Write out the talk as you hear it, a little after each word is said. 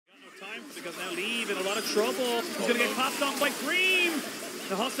because now Leave in a lot of trouble. He's going to get popped on by Creme.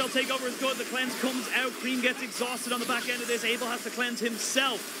 The hostile takeover is good. The cleanse comes out. Creme gets exhausted on the back end of this. Aprl has to cleanse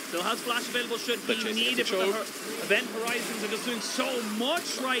himself. Still has flash available should he need it. But the event horizons are just doing so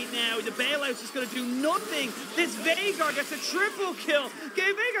much right now. The bailout's just going to do nothing. This Veigar gets a triple kill.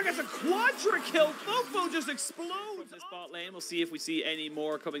 Veigar gets a quadra kill. Fofo just explodes. This bot lane. We'll see if we see any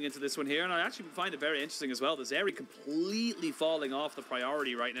more coming into this one here. And I actually find it very interesting as well. The Ahri completely falling off the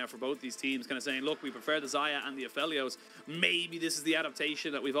priority right now for both these teams. Kind of saying, look, we prefer the Xayah and the Aphnelios. Maybe this is the adaptation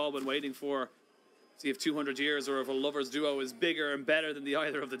that we've all been waiting for. See if 200 years or if a lovers duo is bigger and better than the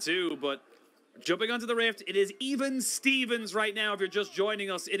either of the two. But jumping onto the rift, it is even Stevens right now. If you're just joining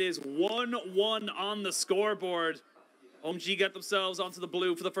us, it is 1-1 on the scoreboard. OMG get themselves onto the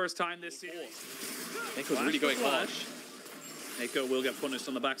blue for the first time this series. Meiko's really going hard. Meiko will get punished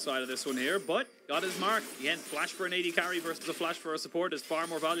on the backside of this one here, but got his mark. Again, flash for an AD carry versus a flash for a support is far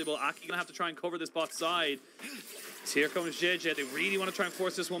more valuable. Aki gonna have to try and cover this bot side. So here comes Jiejie. They really want to try and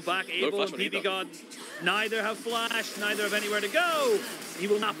force this one back. Aprl and Ppgod neither have flash, neither have anywhere to go. He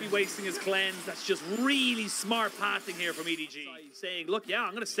will not be wasting his cleanse. That's just really smart pathing here from EDG. He's saying, look, yeah,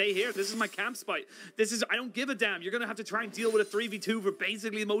 I'm going to stay here. This is my camp spot. I don't give a damn. You're going to have to try and deal with a 3v2 for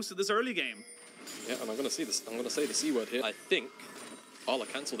basically most of this early game. Yeah, and I'm going to say the C word here. I think Ala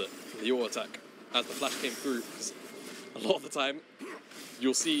cancelled it, the Euro attack, as the flash came through. Because a lot of the time,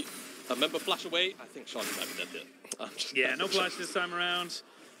 you'll see a member flash away. I think Shanji might be dead there. Yeah, no flash this time around.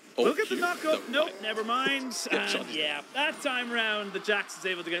 Look at the knockup. Nope, never mind. Yeah, that time round, the Jax is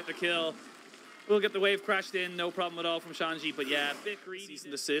able to get the kill. We'll get the wave crashed in, no problem at all from Shanji. But yeah, bit greedy. Cease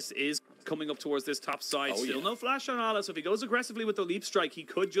and desist is coming up towards this top side. Still no flash on Ala, so if he goes aggressively with the leap strike, he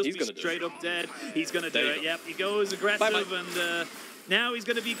could just be straight up dead. He's going to do it. Yep, he goes aggressive and now he's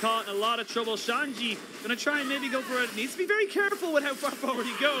going to be caught in a lot of trouble. Shanji going to try and maybe go for it. Needs to be very careful with how far forward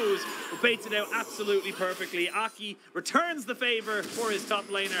he goes. But baits it out absolutely perfectly. Aki returns the favor for his top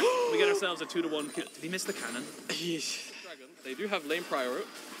laner. We get ourselves a 2-1 kill. Did he miss the cannon? They do have lane prior in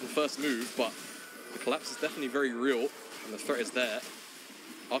the first move, but the collapse is definitely very real, and the threat is there.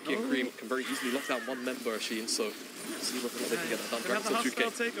 Aki and Creme can very easily lock down one member of Sion, so see whether or not they can get that done. They have the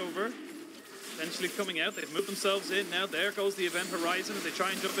hostile takeover. Eventually coming out, they've moved themselves in. Now there goes the event horizon as they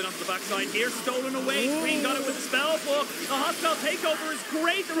try and jump in onto the backside here. Stolen away. Creme got it with the spell book. The hostile takeover is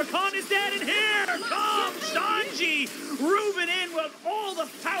great. The Rakan is dead, and here comes Shanji Ruben in with all the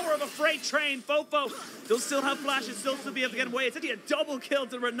power of a freight train. Fofo does still have flashes, still to be able to get away. It's actually a double kill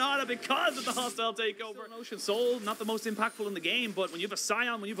to Renata because of the hostile takeover. Ocean Soul, not the most impactful in the game, but when you have a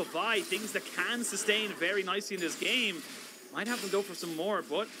Sion, when you have a Vi, things that can sustain very nicely in this game, might have them go for some more,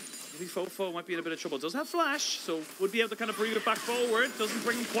 but maybe Fofo might be in a bit of trouble. Does have flash, so would be able to kind of bring it back forward. Doesn't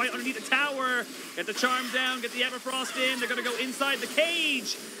bring him quite underneath the tower. Get the charm down, get the Everfrost in. They're going to go inside the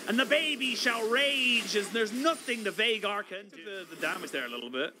cage, and the baby shall rage as there's nothing the Veigar can do. The damage there a little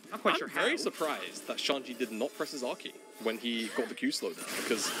bit. Not quite sure how. I'm very surprised that Shanji did not press his Aki when he got the Q slow down,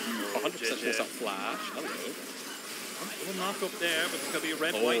 because you 100% force out flash. Hello. A little knock up there, but it's going to be a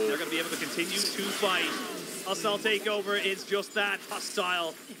red-white. They're going to be able to continue to fight. Hostile takeover is just that,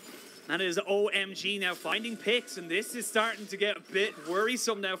 hostile. That is OMG now finding picks, and this is starting to get a bit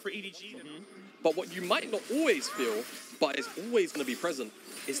worrisome now for EDG. But what you might not always feel, but is always going to be present,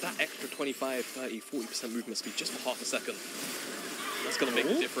 is that extra 25, 30, 40% movement speed just for half a second. That's going to make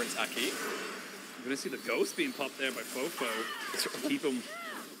a difference, Aki. You're going to see the ghost being popped there by Fofo. Keep him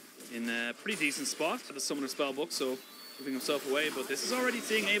in a pretty decent spot for the Summoner Spellbook, so moving himself away, but this is already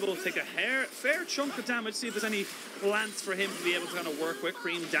seeing able to take a fair chunk of damage. See if there's any plants for him to be able to kind of work with.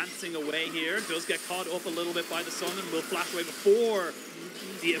 Creme dancing away here. Does get caught up a little bit by the sun and will flash away before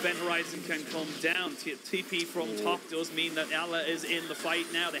the event horizon can come down. TP from top does mean that Ala is in the fight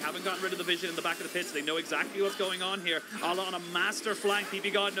now. They haven't gotten rid of the vision in the back of the pit, so they know exactly what's going on here. Ala on a master flank.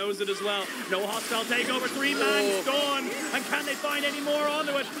 Ppgod knows it as well. No hostile takeover. 3 man's gone. And can they find any more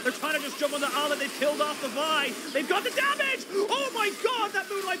onto it? They're trying to just jump onto Ala. They've killed off the Vi. They've got the damage. Oh my god, that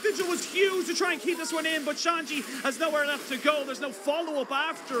Moonlight Vigil was huge to try and keep this one in, but Shanji has nowhere left to go. There's no follow-up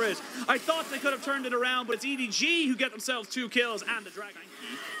after it. I thought they could have turned it around, but it's EDG who get themselves 2 kills and the Dragon.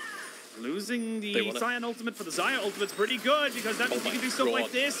 Losing the Sion ultimate for the Xayah ultimate's pretty good, because that means you can do stuff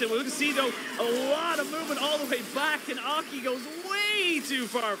like this. And we're going to see, though, a lot of movement all the way back, and Aki goes way too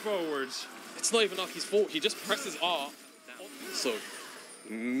far forward. It's not even Aki's fault. He just presses R. So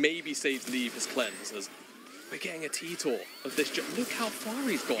maybe saves Leave his cleanse, as we're getting a T-Tour of this. Look how far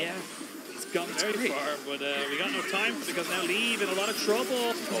he's gone. Yeah. He's gone very far, but we got no time because now Leave in a lot of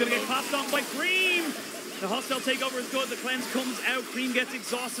trouble. He's going to get popped on by Creme. The hostile takeover is good. The cleanse comes out. Creme gets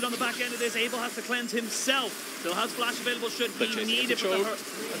exhausted on the back end of this. Aprl has to cleanse himself. Still has flash available should he need it. But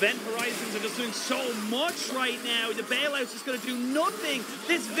the event horizons are just doing so much right now. The bailout's just going to do nothing.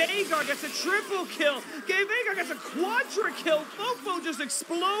 This Veigar gets a triple kill. Veigar gets a quadra kill. Fofo just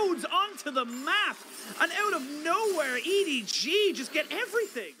explodes onto the map. And out of nowhere, EDG just get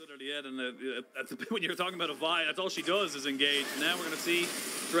everything. Literally, yeah, and when you're talking about a Vi, that's all she does is engage. Now we're going to see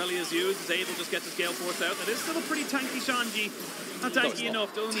Aurelia's used as Aprl just gets his Gale Force out. That is still a pretty tanky Shanji. Not tanky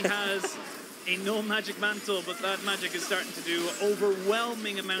enough. It only has a no magic mantle, but that magic is starting to do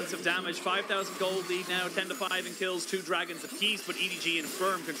overwhelming amounts of damage. 5,000 gold lead now, 10-5 in kills, 2 dragons apiece, but EDG in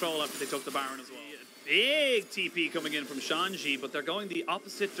firm control after they took the Baron as well. Big TP coming in from Shanji, but they're going the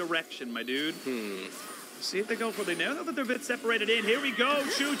opposite direction, my dude. See if they go for it. They now know that they're a bit separated in. Here we go.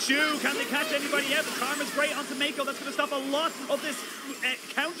 Choo-choo. Can they catch anybody out? The Karma's great onto Meiko. That's going to stop a lot of this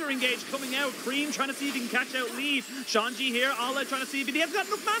counter-engage coming out. Creme trying to see if he can catch out Leave. Shanji here. Ala trying to see if he has got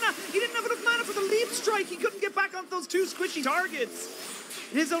enough mana. He didn't have enough mana for the Leap Strike. He couldn't get back onto those 2 squishy targets.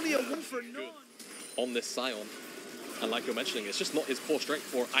 It is only a 1 for none. On this Sion. And like you're mentioning, it's just not his core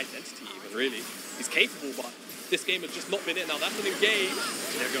strength or identity even, really. He's capable, but this game has just not been it. Now that's an engage.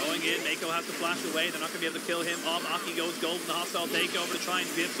 They're going in. Meiko has to flash away. They're not going to be able to kill him off. Aki goes gold in the hostile takeover to try and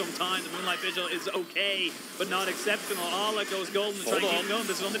give some time. The Moonlight Vigil is okay, but not exceptional. Ala goes gold to try and keep going.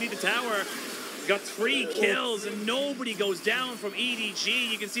 This is underneath the tower. Got 3 kills and nobody goes down from EDG.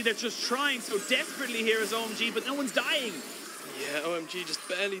 You can see they're just trying so desperately here as OMG, but no one's dying. Yeah, OMG just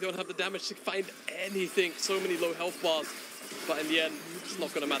barely don't have the damage to find anything. So many low health bars. But in the end, it's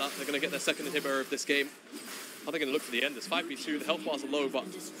not going to matter. They're going to get their second inhibitor of this game. How are they going to look for the end? It's 5v2. The health bars are low, but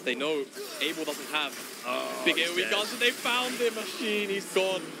they know Aprl doesn't have big AoE guns. And they found him. Machine, he's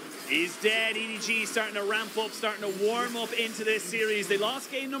gone. He's dead. EDG starting to ramp up, starting to warm up into this series. They lost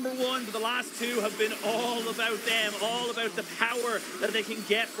game number 1, but the last 2 have been all about them, all about the power that they can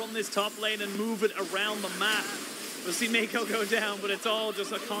get from this top lane and move it around the map. We'll see Meiko go down, but it's all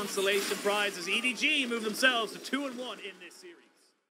just a consolation prize as EDG move themselves to 2-1 in this series.